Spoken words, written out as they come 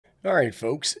All right,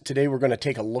 folks, today we're going to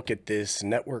take a look at this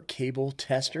network cable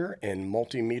tester and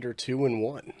multimeter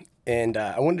 2-in-1. And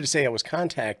I wanted to say I was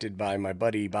contacted by my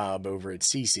buddy Bob over at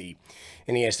SeeSii,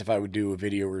 and he asked if I would do a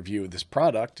video review of this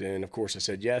product, and of course I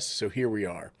said yes, so here we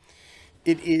are.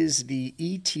 It is the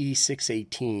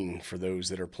ET618 for those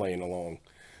that are playing along.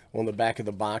 On the back of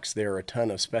the box there are a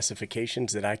ton of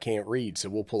specifications that I can't read, so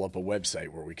we'll pull up a website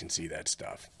where we can see that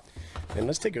stuff. And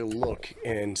let's take a look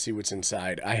and see what's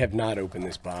inside. I have not opened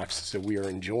this box, so we are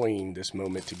enjoying this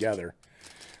moment together.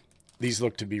 These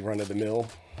look to be run-of-the-mill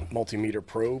multimeter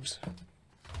probes.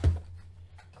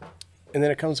 And then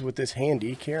it comes with this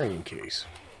handy carrying case.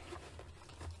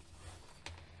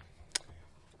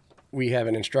 We have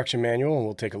an instruction manual, and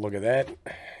we'll take a look at that.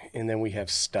 And then we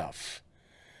have stuff.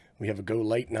 We have a Go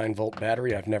Light 9-volt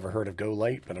battery. I've never heard of Go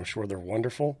Light, but I'm sure they're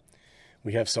wonderful.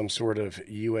 We have some sort of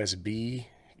USB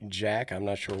jack. I'm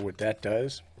not sure what that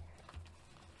does.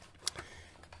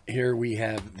 Here we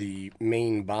have the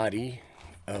main body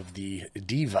of the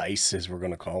device, as we're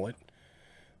going to call it.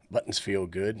 Buttons feel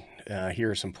good. Here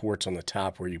are some ports on the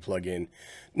top where you plug in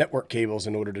network cables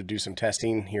in order to do some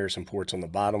testing. Here are some ports on the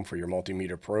bottom for your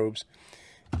multimeter probes.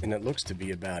 And it looks to be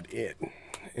about it.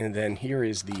 And then here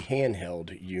is the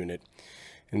handheld unit.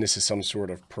 And this is some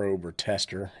sort of probe or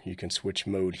tester. You can switch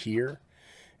mode here.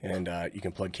 And you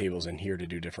can plug cables in here to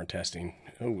do different testing.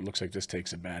 Oh, it looks like this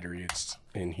takes a battery. It's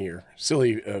in here.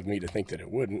 Silly of me to think that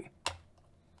it wouldn't.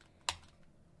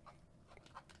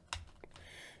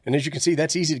 And as you can see,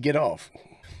 that's easy to get off.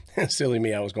 Silly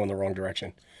me, I was going the wrong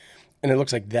direction. And it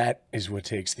looks like that is what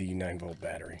takes the 9-volt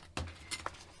battery.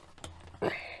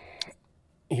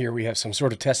 Here we have some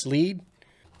sort of test lead.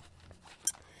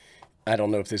 I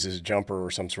don't know if this is a jumper or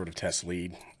some sort of test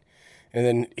lead. And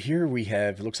then here we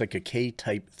have, it looks like a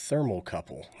K-type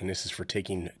thermocouple, and this is for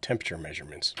taking temperature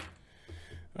measurements.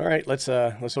 All right, let's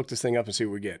hook this thing up and see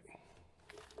what we get.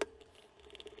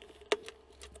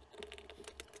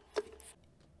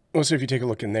 Well, so if you take a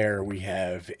look in there, we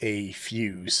have a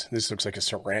fuse. This looks like a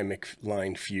ceramic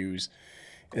line fuse.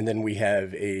 And then we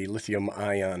have a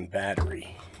lithium-ion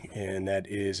battery, and that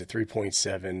is a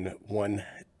 3.7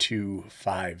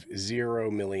 1250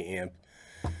 milliamp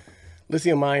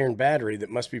lithium ion battery that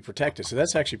must be protected. So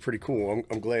that's actually pretty cool.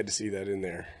 I'm glad to see that in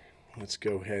there. Let's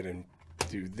go ahead and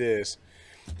do this.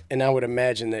 And I would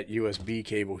imagine that USB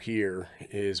cable here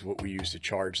is what we use to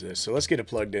charge this. So let's get it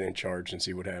plugged in and charged and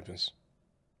see what happens.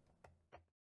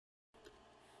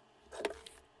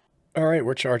 All right,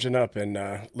 we're charging up, and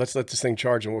let's let this thing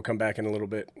charge and we'll come back in a little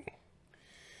bit.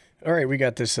 All right, we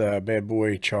got this bad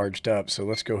boy charged up, so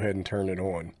let's go ahead and turn it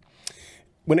on.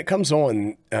 When it comes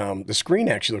on, the screen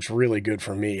actually looks really good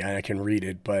for me. I can read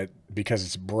it, but because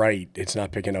it's bright, it's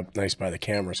not picking up nice by the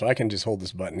camera. So I can just hold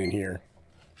this button in here,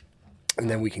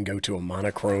 and then we can go to a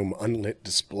monochrome unlit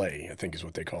display, I think is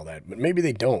what they call that. But maybe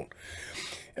they don't.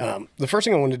 The first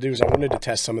thing I wanted to do is I wanted to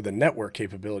test some of the network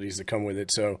capabilities that come with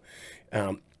it. So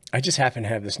I just happen to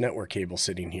have this network cable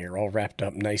sitting here, all wrapped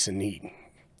up nice and neat,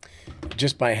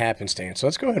 just by happenstance. So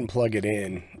let's go ahead and plug it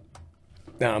in.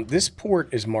 Now, this port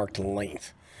is marked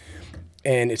length,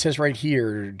 and it says right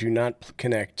here, do not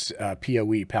connect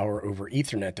PoE, power over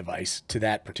Ethernet device, to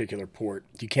that particular port.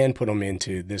 You can put them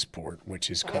into this port, which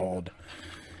is called,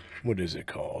 what is it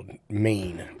called?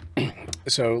 Main.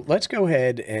 So let's go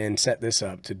ahead and set this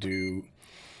up to do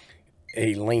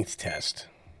a length test.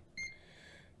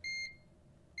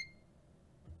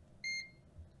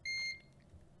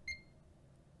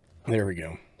 There we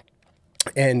go.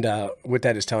 And what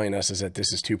that is telling us is that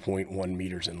this is 2.1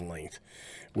 meters in length,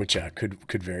 which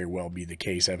could very well be the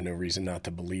case. I have no reason not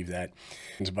to believe that.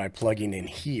 And by plugging in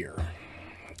here,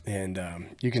 and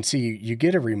you can see you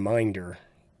get a reminder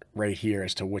right here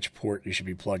as to which port you should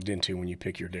be plugged into when you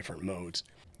pick your different modes.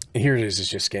 And here it is, it's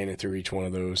just scanning through each one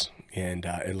of those, and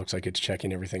it looks like it's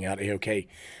checking everything out. Okay,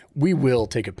 we will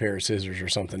take a pair of scissors or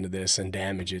something to this and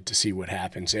damage it to see what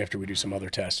happens after we do some other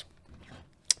tests.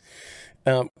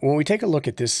 When we take a look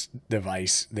at this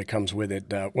device that comes with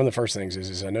it, one of the first things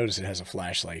is I notice it has a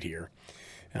flashlight here.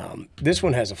 This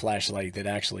one has a flashlight that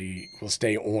actually will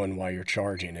stay on while you're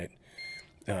charging it.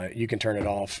 You can turn it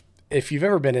off. If you've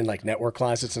ever been in like network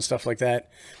closets and stuff like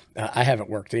that, I haven't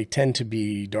worked. They tend to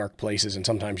be dark places, and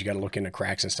sometimes you got to look into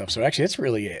cracks and stuff. So actually, it's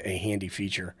really a handy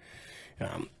feature.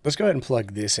 Let's go ahead and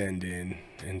plug this end in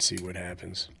and see what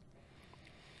happens.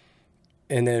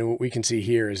 And then what we can see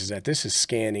here is that this is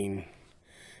scanning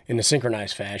in a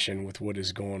synchronized fashion with what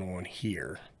is going on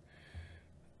here.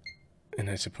 And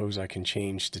I suppose I can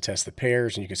change to test the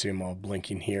pairs, and you can see them all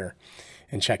blinking here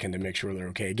and checking to make sure they're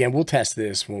okay. Again, we'll test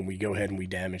this when we go ahead and we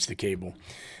damage the cable.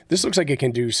 This looks like it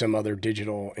can do some other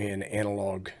digital and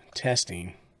analog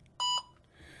testing.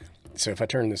 So if I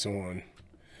turn this on,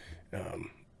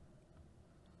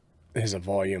 there's a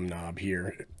volume knob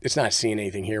here. It's not seeing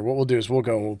anything here. What we'll do is we'll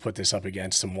go and we'll put this up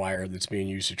against some wire that's being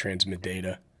used to transmit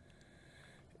data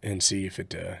and see if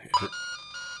it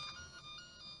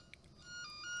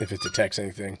detects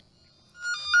anything.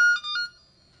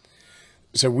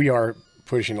 So we are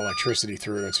pushing electricity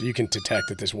through, and so you can detect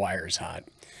that this wire is hot.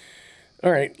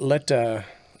 All right,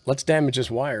 let's damage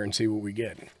this wire and see what we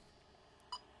get.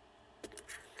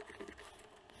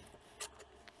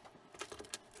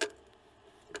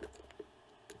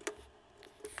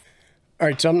 All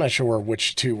right, so I'm not sure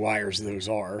which two wires those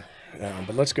are,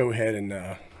 but let's go ahead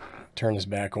and turn this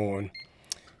back on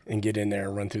and get in there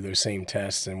and run through those same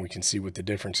tests, and we can see what the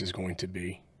difference is going to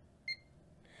be.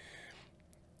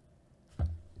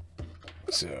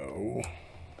 So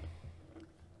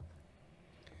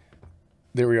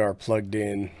there we are plugged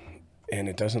in, and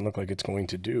it doesn't look like it's going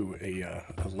to do a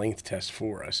length test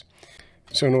for us.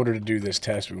 So in order to do this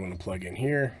test, we want to plug in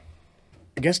here.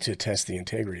 I guess to test the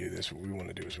integrity of this, what we want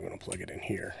to do is we want to plug it in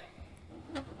here.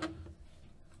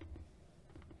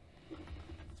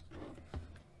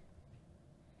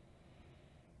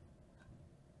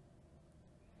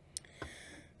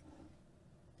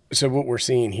 So what we're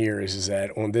seeing here is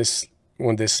that on this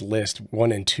list,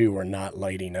 1 and 2 are not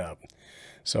lighting up.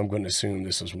 So I'm going to assume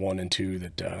this is 1 and 2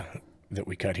 that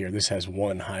we cut here. This has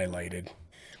 1 highlighted.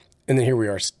 And then here we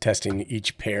are testing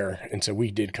each pair. And so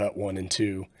we did cut 1 and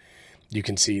 2. You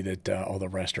can see that all the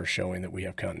rest are showing that we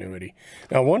have continuity.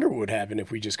 Now, I wonder what would happen if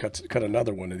we just cut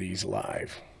another one of these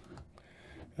live.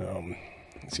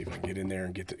 Let's see if I can get in there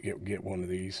and get one of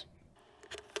these.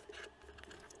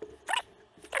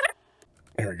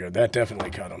 There we go. That definitely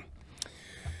cut them.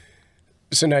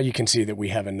 So now you can see that we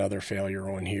have another failure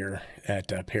on here at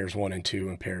pairs 1 and 2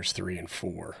 and pairs 3 and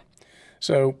 4.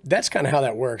 So that's kind of how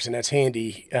that works, and that's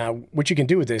handy. What you can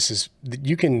do with this is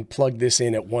you can plug this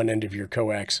in at one end of your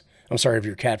of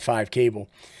your Cat5 cable.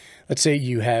 Let's say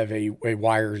you have a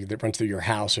wire that runs through your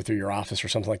house or through your office or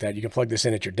something like that. You can plug this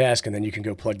in at your desk, and then you can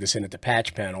go plug this in at the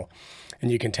patch panel, and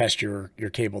you can test your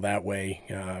cable that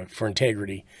way for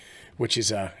integrity, which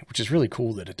is really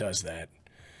cool that it does that.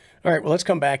 All right, well, let's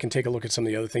come back and take a look at some of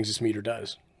the other things this meter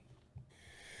does.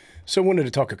 So I wanted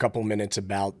to talk a couple minutes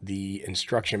about the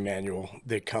instruction manual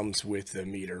that comes with the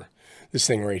meter, this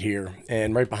thing right here.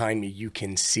 And right behind me, you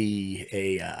can see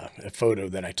a photo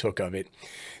that I took of it.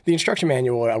 The instruction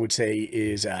manual, I would say,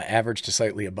 is average to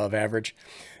slightly above average.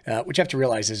 What you have to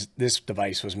realize is this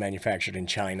device was manufactured in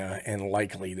China, and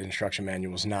likely the instruction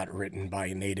manual was not written by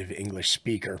a native English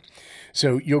speaker.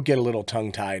 So you'll get a little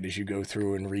tongue-tied as you go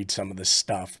through and read some of this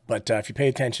stuff. But if you pay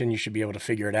attention, you should be able to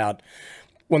figure it out.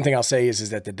 One thing I'll say is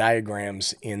that the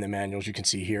diagrams in the manuals, you can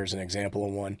see here is an example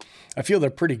of one. I feel they're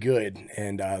pretty good,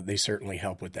 and they certainly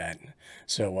help with that.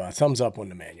 So thumbs up on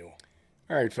the manual.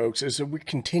 All right, folks, as we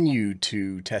continue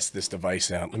to test this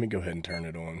device out, let me go ahead and turn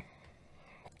it on.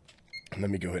 Let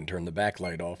me go ahead and turn the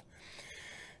backlight off.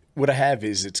 What I have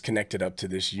is it's connected up to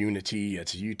this Unity,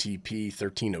 it's a UTP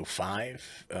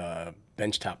 1305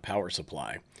 benchtop power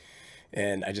supply.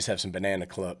 And I just have some banana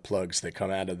plugs that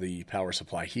come out of the power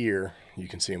supply here. You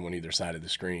can see them on either side of the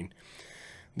screen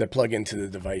that plug into the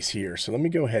device here. So let me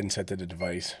go ahead and set the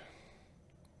device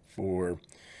for,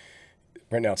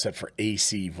 right now it's set for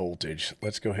AC voltage.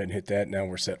 Let's go ahead and hit that. Now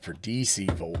we're set for DC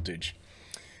voltage.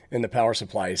 And the power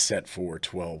supply is set for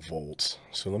 12 volts.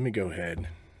 So let me go ahead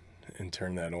and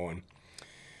turn that on.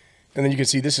 And then you can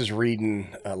see this is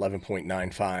reading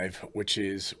 11.95, which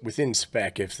is within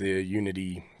spec if the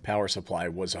Unity power supply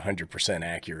was 100%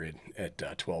 accurate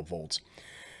at 12 volts,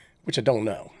 which I don't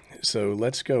know. So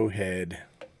let's go ahead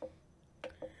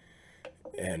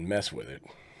and mess with it,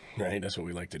 right? That's what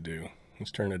we like to do.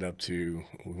 Let's turn it up to,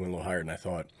 we went a little higher than I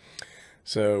thought.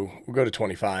 So we'll go to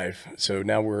 25. So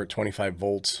now we're at 25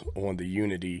 volts on the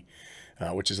Unity,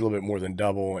 which is a little bit more than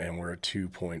double, and we're at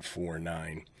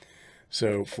 2.49.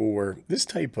 So for this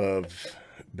type of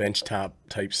benchtop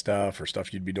type stuff or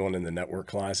stuff you'd be doing in the network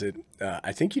closet,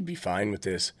 I think you'd be fine with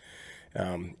this.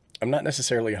 I'm not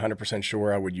necessarily 100%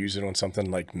 sure I would use it on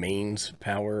something like mains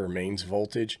power or mains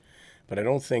voltage, but I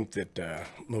don't think that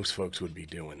most folks would be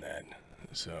doing that.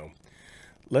 So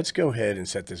let's go ahead and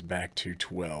set this back to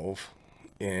 12.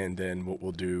 And then what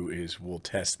we'll do is we'll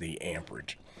test the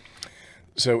amperage.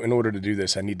 So in order to do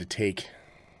this, I need to take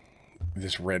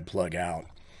this red plug out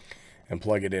and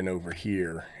plug it in over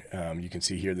here. You can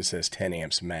see here this says 10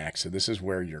 amps max. So this is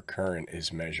where your current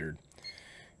is measured.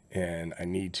 And I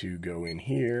need to go in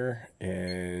here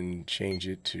and change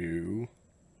it to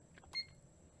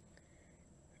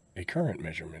a current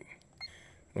measurement.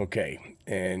 Okay,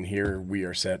 and here we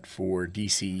are set for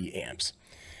DC amps.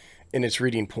 and it's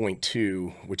reading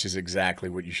 0.2, which is exactly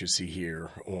what you should see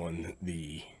here on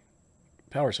the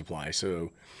power supply.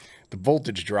 So the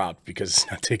voltage dropped because it's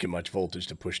not taking much voltage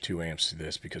to push 2 amps to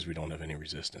this because we don't have any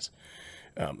resistance.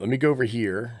 Let me go over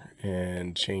here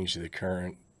and change the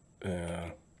current.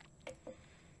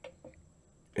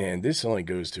 And this only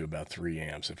goes to about 3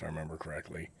 amps, if I remember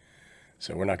correctly.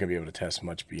 So we're not going to be able to test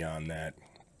much beyond that.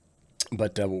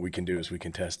 But what we can do is we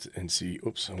can test and see.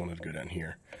 Oops, I wanted to go down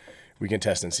here. We can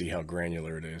test and see how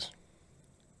granular it is.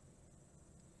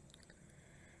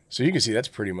 So you can see that's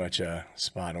pretty much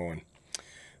spot on.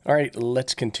 All right,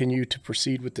 let's continue to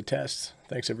proceed with the tests.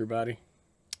 Thanks, everybody.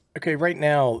 Okay, right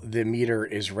now the meter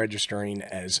is registering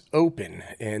as open,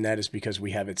 and that is because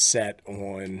we have it set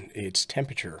on its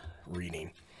temperature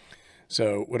reading.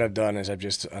 So what I've done is I've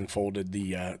just unfolded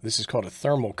the, this is called a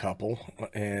thermocouple,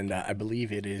 and I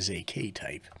believe it is a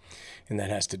K-type, and that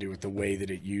has to do with the way that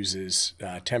it uses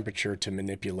temperature to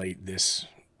manipulate this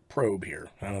probe here.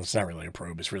 I don't know, it's not really a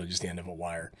probe, it's really just the end of a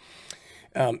wire.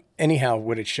 Anyhow,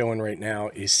 what it's showing right now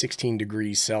is 16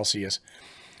 degrees Celsius,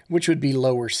 which would be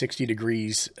lower 60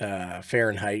 degrees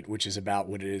Fahrenheit, which is about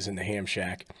what it is in the ham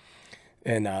shack.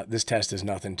 And this test is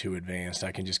nothing too advanced.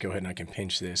 I can just go ahead and I can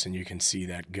pinch this, and you can see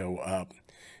that go up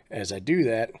as I do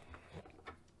that.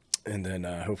 And then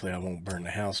hopefully I won't burn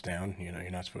the house down. You know, you're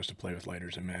not supposed to play with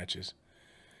lighters and matches.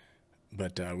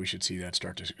 But we should see that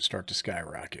start to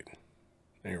skyrocket.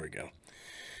 There we go.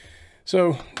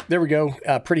 So there we go.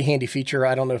 Pretty handy feature.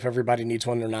 I don't know if everybody needs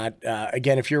one or not.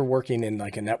 Again, if you're working in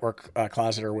like a network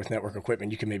closet or with network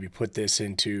equipment, you can maybe put this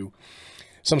into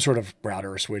some sort of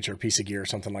router or switch or piece of gear or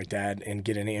something like that and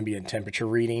get an ambient temperature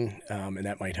reading, and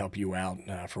that might help you out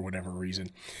for whatever reason.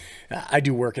 I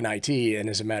do work in IT, and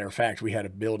as a matter of fact, we had a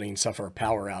building suffer a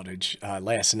power outage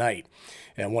last night,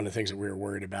 and one of the things that we were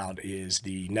worried about is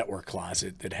the network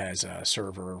closet that has a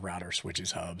server, router,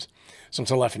 switches, hubs, some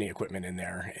telephony equipment in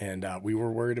there, and we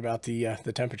were worried about the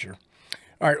temperature.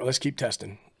 All right, well, let's keep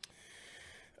testing.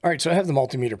 All right, so I have the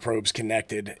multimeter probes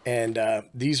connected, and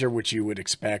these are what you would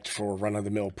expect for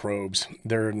run-of-the-mill probes.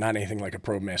 They're not anything like a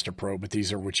ProbeMaster probe, but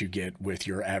these are what you get with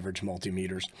your average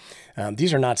multimeters.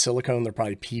 These are not silicone. They're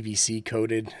probably PVC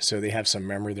coated, so they have some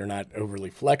memory. They're not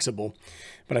overly flexible,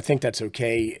 but I think that's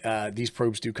okay. These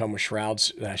probes do come with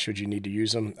shrouds should you need to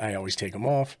use them. I always take them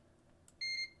off.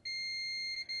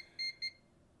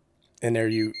 And there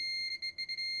you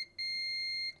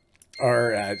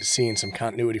are seeing some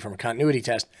continuity from a continuity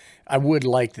test. I would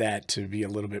like that to be a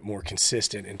little bit more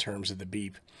consistent in terms of the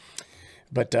beep.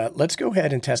 But let's go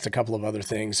ahead and test a couple of other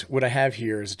things. What I have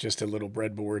here is just a little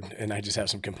breadboard, and I just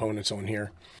have some components on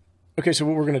here. Okay, so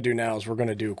what we're going to do now is we're going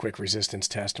to do a quick resistance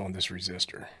test on this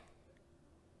resistor.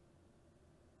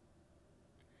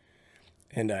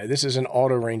 And this is an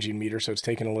auto ranging meter, so it's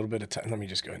taking a little bit of time. Let me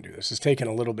just go ahead and do this. It's taking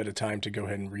a little bit of time to go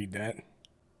ahead and read that.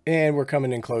 And we're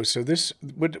coming in close. So this,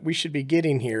 what we should be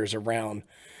getting here is around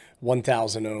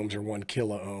 1,000 ohms or 1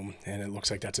 kilo ohm. And it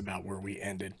looks like that's about where we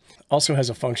ended. Also has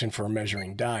a function for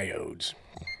measuring diodes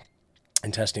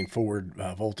and testing forward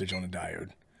voltage on a diode.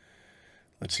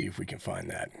 Let's see if we can find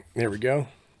that. There we go.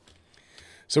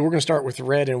 So we're going to start with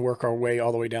red and work our way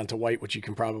all the way down to white, which you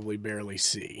can probably barely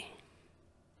see.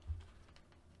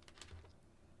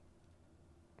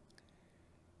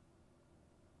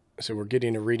 So we're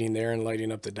getting a reading there and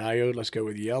lighting up the diode. Let's go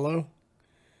with yellow.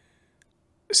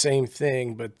 Same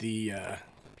thing, but the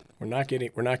we're not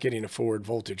getting a forward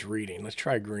voltage reading. Let's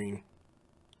try green.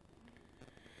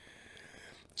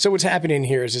 So what's happening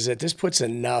here is that this puts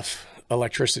enough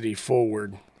electricity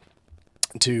forward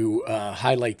to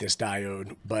highlight this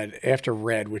diode, but after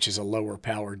red, which is a lower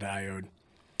power diode,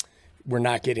 we're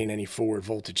not getting any forward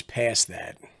voltage past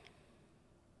that.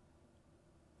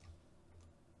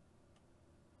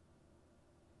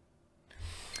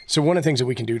 So one of the things that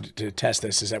we can do to test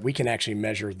this is that we can actually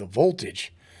measure the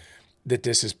voltage that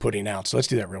this is putting out. So let's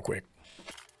do that real quick.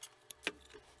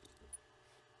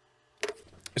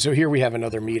 So here we have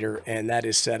another meter, and that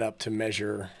is set up to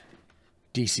measure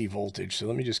DC voltage. So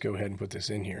let me just go ahead and put this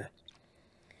in here.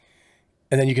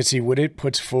 And then you can see what it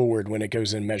puts forward when it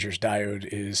goes and measures diode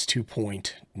is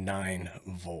 2.9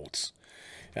 volts.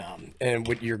 And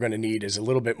what you're going to need is a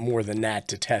little bit more than that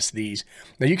to test these.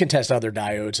 Now you can test other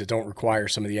diodes that don't require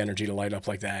some of the energy to light up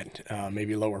like that,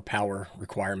 maybe lower power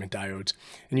requirement diodes,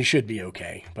 and you should be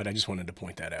okay, but I just wanted to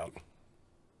point that out.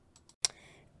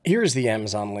 Here's the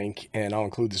Amazon link, and I'll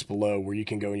include this below where you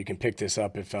can go and you can pick this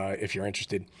up if you're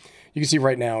interested. You can see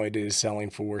right now it is selling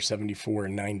for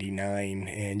 $74.99,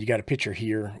 and you got a picture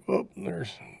here. Oh,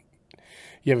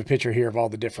 you have a picture here of all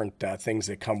the different things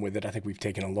that come with it. I think we've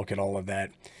taken a look at all of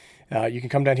that. You can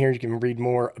come down here, you can read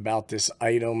more about this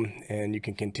item, and you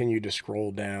can continue to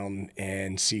scroll down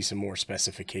and see some more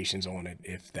specifications on it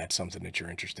if that's something that you're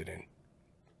interested in.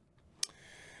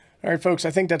 All right, folks, I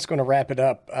think that's going to wrap it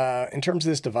up. In terms of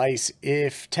this device,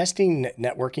 if testing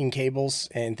networking cables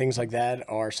and things like that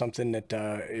are something that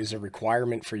is a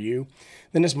requirement for you,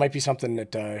 then this might be something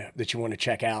that you want to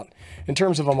check out. In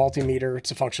terms of a multimeter,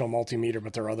 it's a functional multimeter,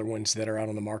 but there are other ones that are out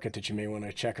on the market that you may want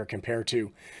to check or compare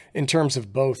to. In terms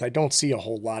of both, I don't see a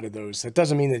whole lot of those. That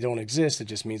doesn't mean they don't exist. It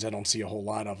just means I don't see a whole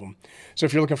lot of them. So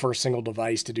if you're looking for a single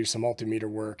device to do some multimeter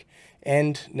work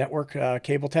and network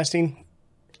cable testing,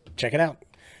 check it out.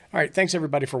 All right, thanks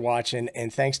everybody for watching,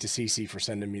 and thanks to SeeSii for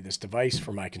sending me this device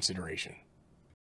for my consideration.